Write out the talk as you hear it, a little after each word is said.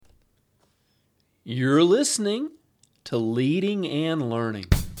You're listening to Leading and Learning.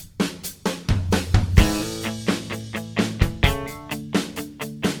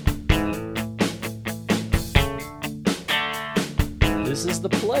 This is the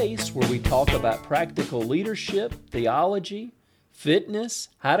place where we talk about practical leadership, theology, fitness,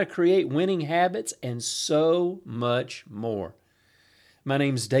 how to create winning habits, and so much more. My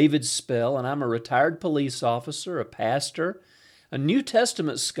name's David Spell, and I'm a retired police officer, a pastor, a New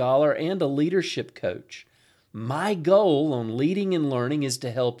Testament scholar, and a leadership coach. My goal on Leading and Learning is to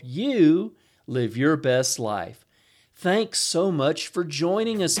help you live your best life. Thanks so much for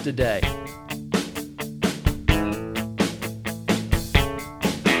joining us today.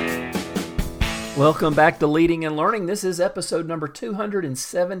 Welcome back to Leading and Learning. This is episode number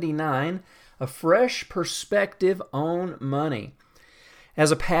 279, A Fresh Perspective on Money. As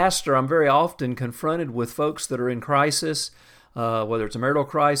a pastor, I'm very often confronted with folks that are in crisis, whether it's a marital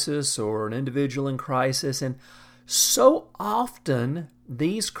crisis or an individual in crisis. And so often,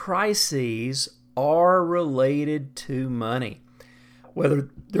 these crises are related to money. Whether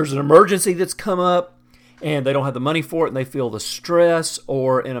there's an emergency that's come up and they don't have the money for it and they feel the stress,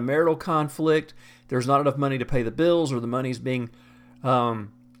 or in a marital conflict, there's not enough money to pay the bills, or the money's being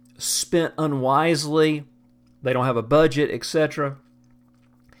spent unwisely, they don't have a budget, etc.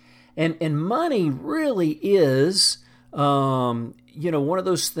 And money really is one of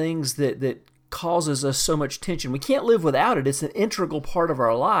those things that causes us so much tension. We can't live without it. It's an integral part of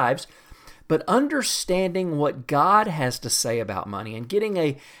our lives. But understanding what God has to say about money and getting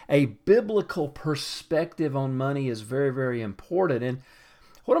a biblical perspective on money is very, very important. And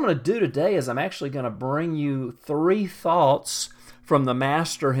what I'm going to do today is I'm actually going to bring you 3 thoughts from the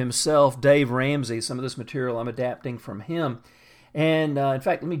master himself, Dave Ramsey. Some of this material I'm adapting from him. And in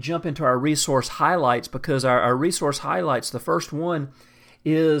fact, let me jump into our resource highlights, because our resource highlights, the first one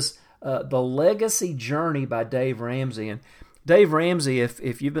is The Legacy Journey by Dave Ramsey. And Dave Ramsey,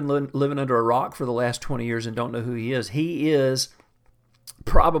 if you've been living under a rock for the last 20 years and don't know who he is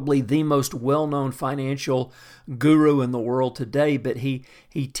probably the most well-known financial guru in the world today, but he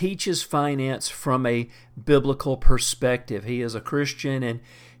teaches finance from a biblical perspective. He is a Christian, and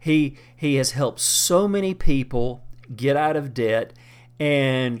he has helped so many people get out of debt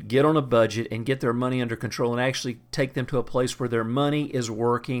and get on a budget and get their money under control and actually take them to a place where their money is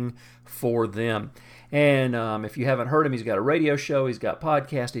working for them. And if you haven't heard him, he's got a radio show, he's got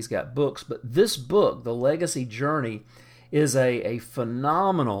podcasts, he's got books. But this book, The Legacy Journey, is a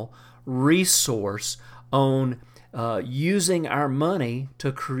phenomenal resource on using our money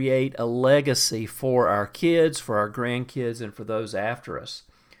to create a legacy for our kids, for our grandkids, and for those after us.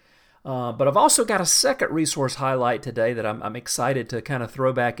 But I've also got a second resource highlight today that I'm excited to kind of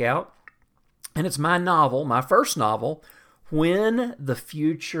throw back out. And it's my first novel, When the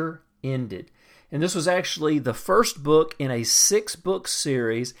Future Ended. And this was actually the first book in a 6-book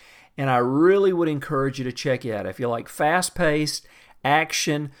series, and I really would encourage you to check it out. If you like fast-paced,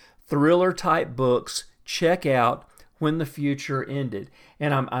 action, thriller-type books, check out When the Future Ended.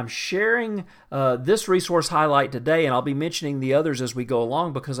 And I'm sharing this resource highlight today, and I'll be mentioning the others as we go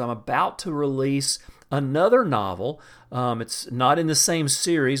along, because I'm about to release another novel. It's not in the same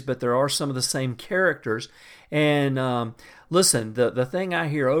series, but there are some of the same characters. And listen, the thing I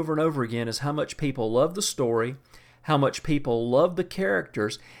hear over and over again is how much people love the story, how much people love the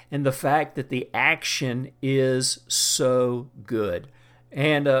characters, and the fact that the action is so good.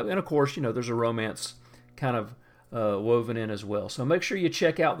 And of course, there's a romance kind of woven in as well. So make sure you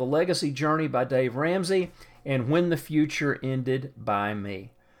check out The Legacy Journey by Dave Ramsey and When the Future Ended by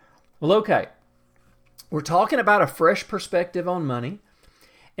me. Well, okay. We're talking about a fresh perspective on money.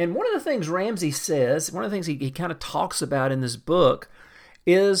 And one of the things Ramsey says, one of the things he kind of talks about in this book,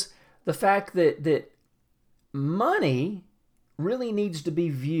 is the fact that money really needs to be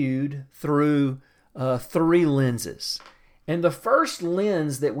viewed through 3 lenses. And the first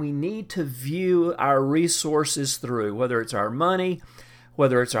lens that we need to view our resources through, whether it's our money,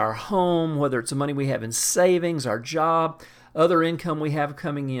 whether it's our home, whether it's the money we have in savings, our job, other income we have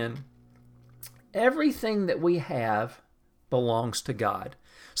coming in, everything that we have belongs to God.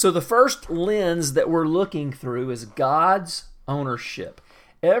 So the first lens that we're looking through is God's ownership.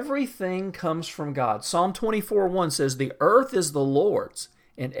 Everything comes from God. Psalm 24:1 says, "The earth is the Lord's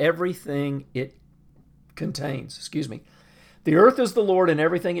and everything it contains." The earth is the Lord and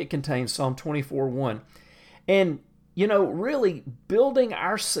everything it contains, Psalm 24:1. And, really building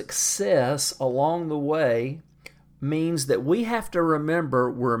our success along the way means that we have to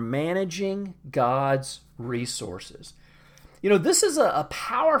remember we're managing God's resources. This is a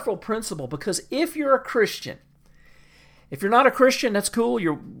powerful principle, because if you're a Christian If you're not a Christian, that's cool.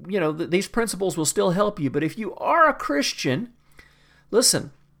 These principles will still help you. But if you are a Christian,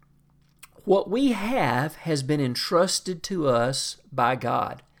 listen, what we have has been entrusted to us by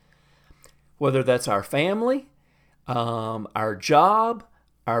God. Whether that's our family, our job,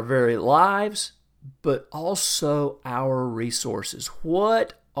 our very lives, but also our resources.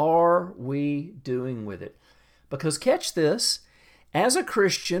 What are we doing with it? Because catch this, as a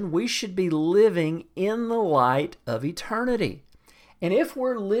Christian, we should be living in the light of eternity. And if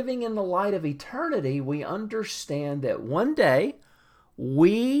we're living in the light of eternity, we understand that one day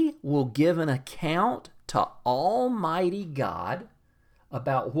we will give an account to Almighty God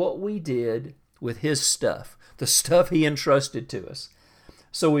about what we did with His stuff, the stuff He entrusted to us.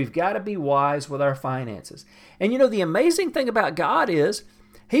 So we've got to be wise with our finances. And the amazing thing about God is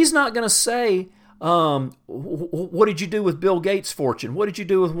He's not going to say, what did you do with Bill Gates' fortune? What did you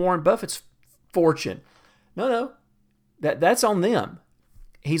do with Warren Buffett's fortune? No. That's on them.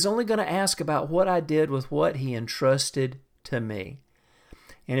 He's only going to ask about what I did with what He entrusted to me.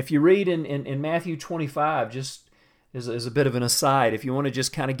 And if you read in Matthew 25, just as a bit of an aside, if you want to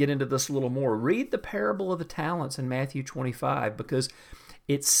just kind of get into this a little more, read the parable of the talents in Matthew 25, because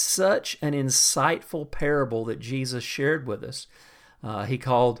it's such an insightful parable that Jesus shared with us.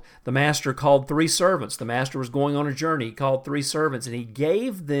 The master called 3 servants. The master was going on a journey. He called 3 servants, and he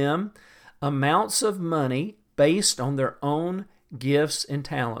gave them amounts of money based on their own gifts and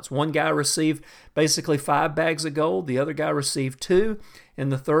talents. One guy received basically 5 bags of gold. The other guy received 2,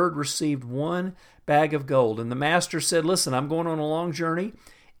 and the third received 1 bag of gold. And the master said, listen, I'm going on a long journey.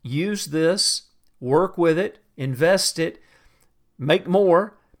 Use this, work with it, invest it, make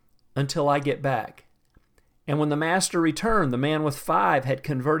more until I get back. And when the master returned, the man with 5 had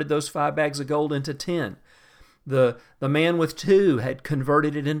converted those 5 bags of gold into 10. The man with 2 had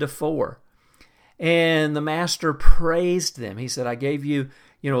converted it into 4. And the master praised them. He said, I gave you,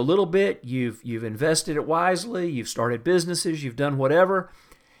 a little bit. You've invested it wisely. You've started businesses. You've done whatever.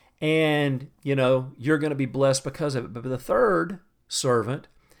 And, you're going to be blessed because of it. But the third servant,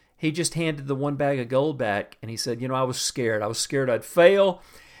 he just handed the 1 bag of gold back. And he said, I was scared. I was scared I'd fail.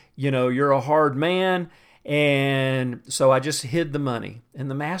 You're a hard man. And so I just hid the money.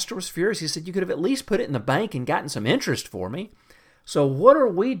 And the master was furious. He said, you could have at least put it in the bank and gotten some interest for me. So what are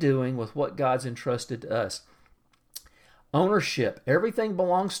we doing with what God's entrusted to us? Ownership. Everything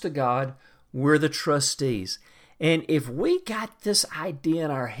belongs to God. We're the trustees. And if we got this idea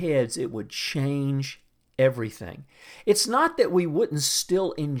in our heads, it would change everything. It's not that we wouldn't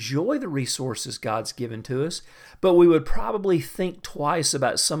still enjoy the resources God's given to us, but we would probably think twice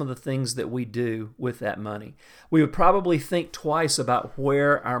about some of the things that we do with that money. We would probably think twice about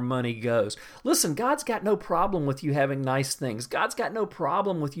where our money goes. Listen, God's got no problem with you having nice things. God's got no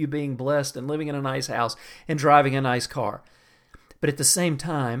problem with you being blessed and living in a nice house and driving a nice car. But at the same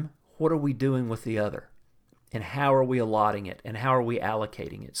time, what are we doing with the other? And how are we allotting it? And how are we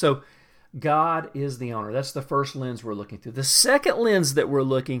allocating it? So God is the owner. That's the first lens we're looking through. The second lens that we're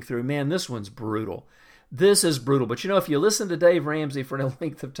looking through, man, this one's brutal. This is brutal. But if you listen to Dave Ramsey for a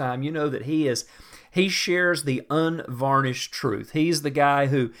length of time, you know that he shares the unvarnished truth. He's the guy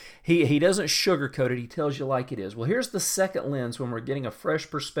who, he doesn't sugarcoat it. He tells you like it is. Well, here's the second lens when we're getting a fresh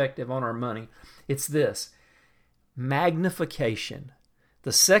perspective on our money. It's this: magnification.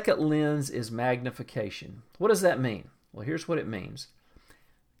 The second lens is magnification. What does that mean? Well, here's what it means.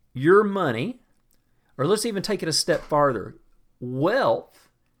 Your money, or let's even take it a step farther, wealth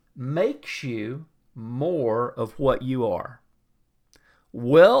makes you more of what you are.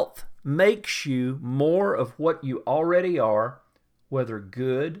 Wealth makes you more of what you already are, whether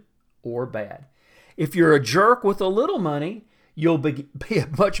good or bad. If you're a jerk with a little money, you'll be a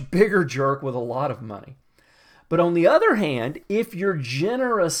much bigger jerk with a lot of money. But on the other hand, if you're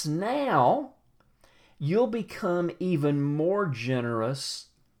generous now, you'll become even more generous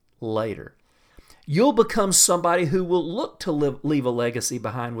later. You'll become somebody who will look to leave a legacy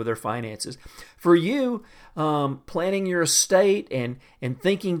behind with their finances. For you, planning your estate and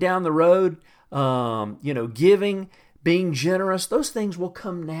thinking down the road, giving, being generous, those things will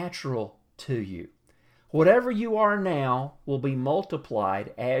come natural to you. Whatever you are now will be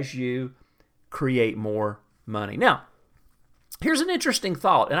multiplied as you create more money. Now, here's an interesting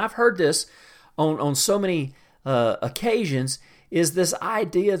thought, and I've heard this on so many occasions, is this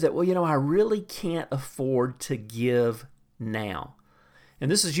idea that, I really can't afford to give now. And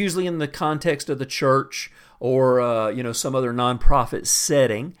this is usually in the context of the church or, some other nonprofit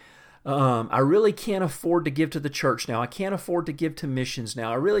setting. I really can't afford to give to the church now. I can't afford to give to missions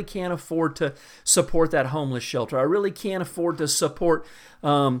now. I really can't afford to support that homeless shelter. I really can't afford to support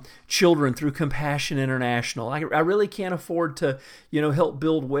children through Compassion International. I really can't afford to, help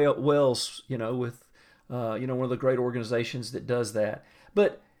build wells, with, one of the great organizations that does that.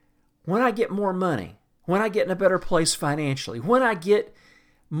 But when I get more money, when I get in a better place financially, when I get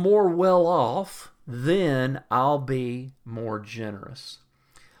more well off, then I'll be more generous.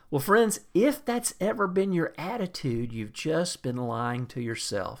 Well, friends, if that's ever been your attitude, you've just been lying to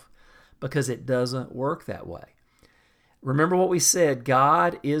yourself, because it doesn't work that way. Remember what we said,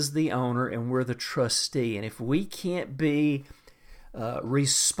 God is the owner and we're the trustee. And if we can't be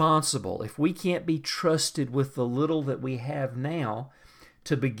responsible, if we can't be trusted with the little that we have now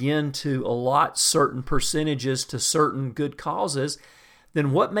to begin to allot certain percentages to certain good causes,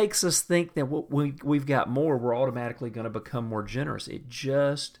 then what makes us think that we've got more, we're automatically going to become more generous? It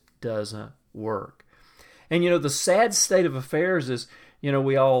just doesn't work. And the sad state of affairs is,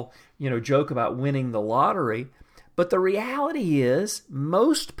 we all, joke about winning the lottery, but the reality is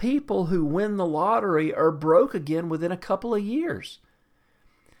most people who win the lottery are broke again within a couple of years.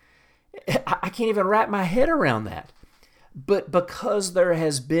 I can't even wrap my head around that. But because there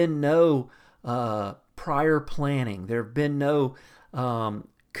has been no prior planning, there have been no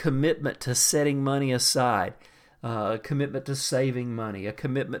commitment to setting money aside, a commitment to saving money, a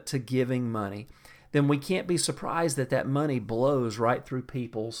commitment to giving money, then we can't be surprised that money blows right through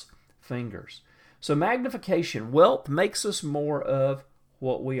people's fingers. So magnification, wealth makes us more of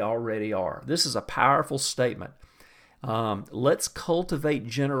what we already are. This is a powerful statement. Let's cultivate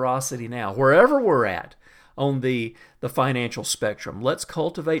generosity now, wherever we're at on the financial spectrum. Let's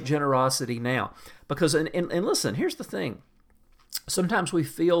cultivate generosity now. Because, and listen, here's the thing. Sometimes we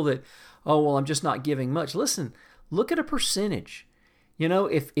feel that, I'm just not giving much. Listen, look at a percentage.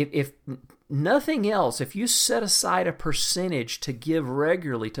 If nothing else, if you set aside a percentage to give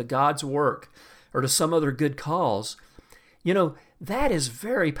regularly to God's work or to some other good cause, that is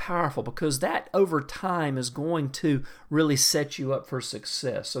very powerful, because that over time is going to really set you up for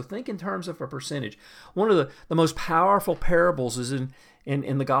success. So think in terms of a percentage. One of the most powerful parables is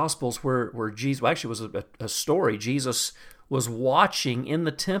in the Gospels where Jesus, well, actually it was a story. Jesus was watching in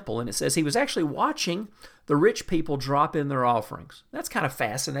the temple, and it says he was actually watching the rich people drop in their offerings. That's kind of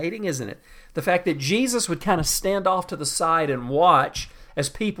fascinating, isn't it? The fact that Jesus would kind of stand off to the side and watch as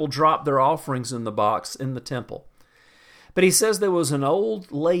people dropped their offerings in the box in the temple. But he says there was an old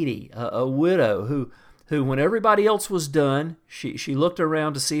lady, a widow, who when everybody else was done, she looked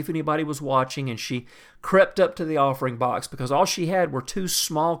around to see if anybody was watching, and she crept up to the offering box because all she had were 2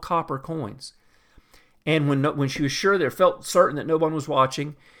 small copper coins. And when she was felt certain that no one was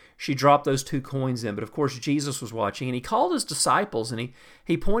watching, she dropped those 2 coins in. But of course, Jesus was watching, and he called his disciples, and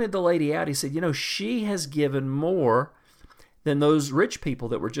he pointed the lady out. He said, she has given more than those rich people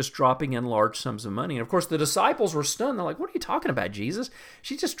that were just dropping in large sums of money. And of course, the disciples were stunned. They're like, what are you talking about, Jesus?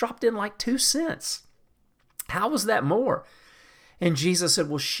 She just dropped in like 2 cents. How was that more? And Jesus said,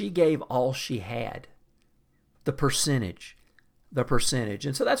 well, she gave all she had. The percentage.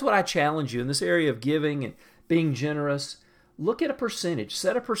 And so that's what I challenge you in this area of giving and being generous. Look at a percentage.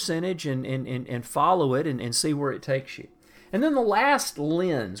 Set a percentage and follow it and see where it takes you. And then the last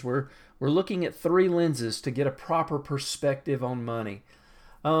lens, we're looking at 3 lenses to get a proper perspective on money.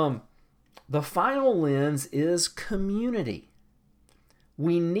 The final lens is community.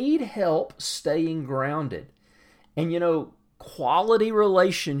 We need help staying grounded. And quality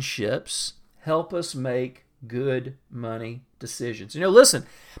relationships help us make good money decisions. Listen,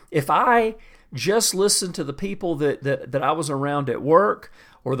 if I just listened to the people that I was around at work,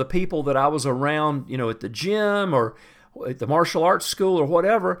 or the people that I was around, at the gym or at the martial arts school or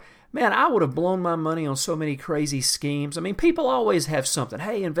whatever, man, I would have blown my money on so many crazy schemes. I mean, people always have something.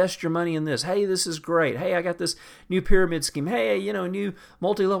 Hey, invest your money in this. Hey, this is great. Hey, I got this new pyramid scheme. Hey, new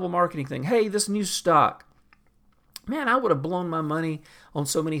multi-level marketing thing. Hey, this new stock. Man, I would have blown my money on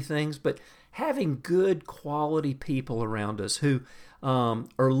so many things, but having good quality people around us who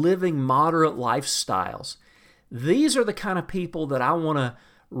are living moderate lifestyles, these are the kind of people that I want to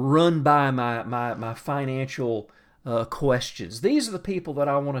run by my financial questions. These are the people that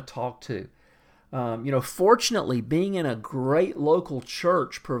I want to talk to. Fortunately, being in a great local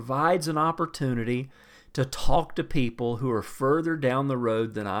church provides an opportunity to talk to people who are further down the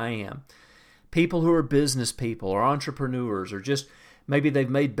road than I am. People who are business people or entrepreneurs, or just maybe they've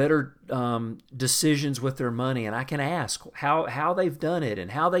made better decisions with their money, and I can ask how they've done it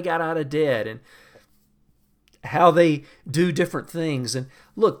and how they got out of debt and how they do different things. And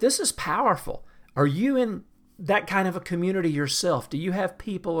look, this is powerful. Are you in that kind of a community yourself? Do you have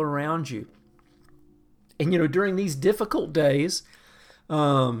people around you? And, during these difficult days, this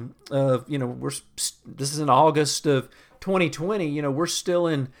is in August of 2020, we're still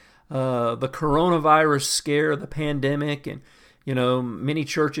in the coronavirus scare, the pandemic, and, many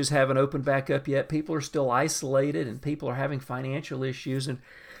churches haven't opened back up yet. People are still isolated, and people are having financial issues. And,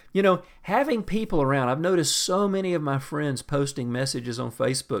 having people around, I've noticed so many of my friends posting messages on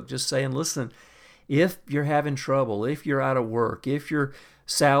Facebook just saying, listen, if you're having trouble, if you're out of work, if your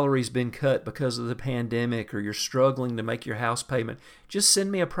salary's been cut because of the pandemic, or you're struggling to make your house payment, just send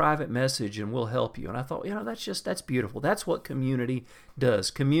me a private message and we'll help you. And I thought, that's beautiful. That's what community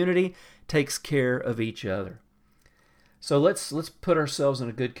does. Community takes care of each other. So let's put ourselves in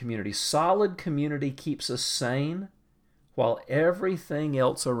a good community. Solid community keeps us sane while everything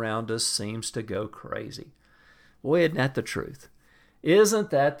else around us seems to go crazy. Boy, isn't that the truth? Isn't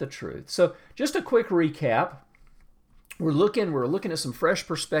that the truth? So just a quick recap. We're looking at some fresh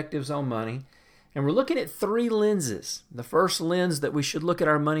perspectives on money, and we're looking at 3 lenses. The first lens that we should look at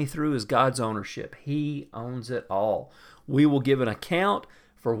our money through is God's ownership. He owns it all. We will give an account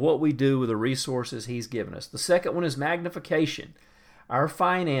for what we do with the resources He's given us. The second one is magnification. Our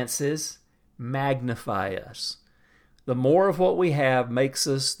finances magnify us. The more of what we have makes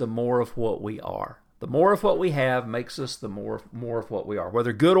us the more of what we are. The more of what we have makes us the more of what we are,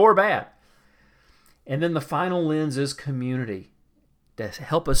 whether good or bad. And then the final lens is community, to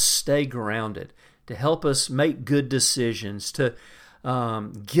help us stay grounded, to help us make good decisions, to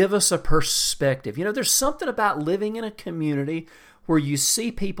give us a perspective. There's something about living in a community where you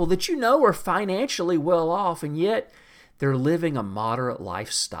see people that are financially well off, and yet they're living a moderate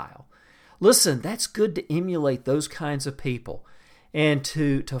lifestyle. Listen, that's good to emulate those kinds of people and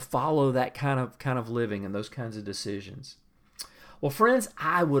to follow that kind of living and those kinds of decisions. Well, friends,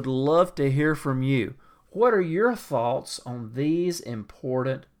 I would love to hear from you. What are your thoughts on these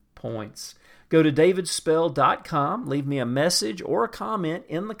important points? Go to davidspell.com, leave me a message or a comment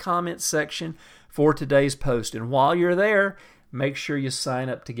in the comment section for today's post. And while you're there, make sure you sign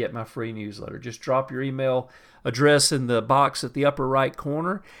up to get my free newsletter. Just drop your email address in the box at the upper right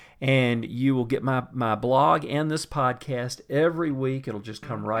corner, and you will get my blog and this podcast every week. It'll just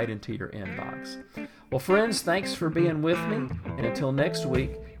come right into your inbox. Well, friends, thanks for being with me. And until next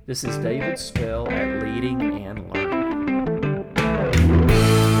week, this is David Spell at Leading and Learning.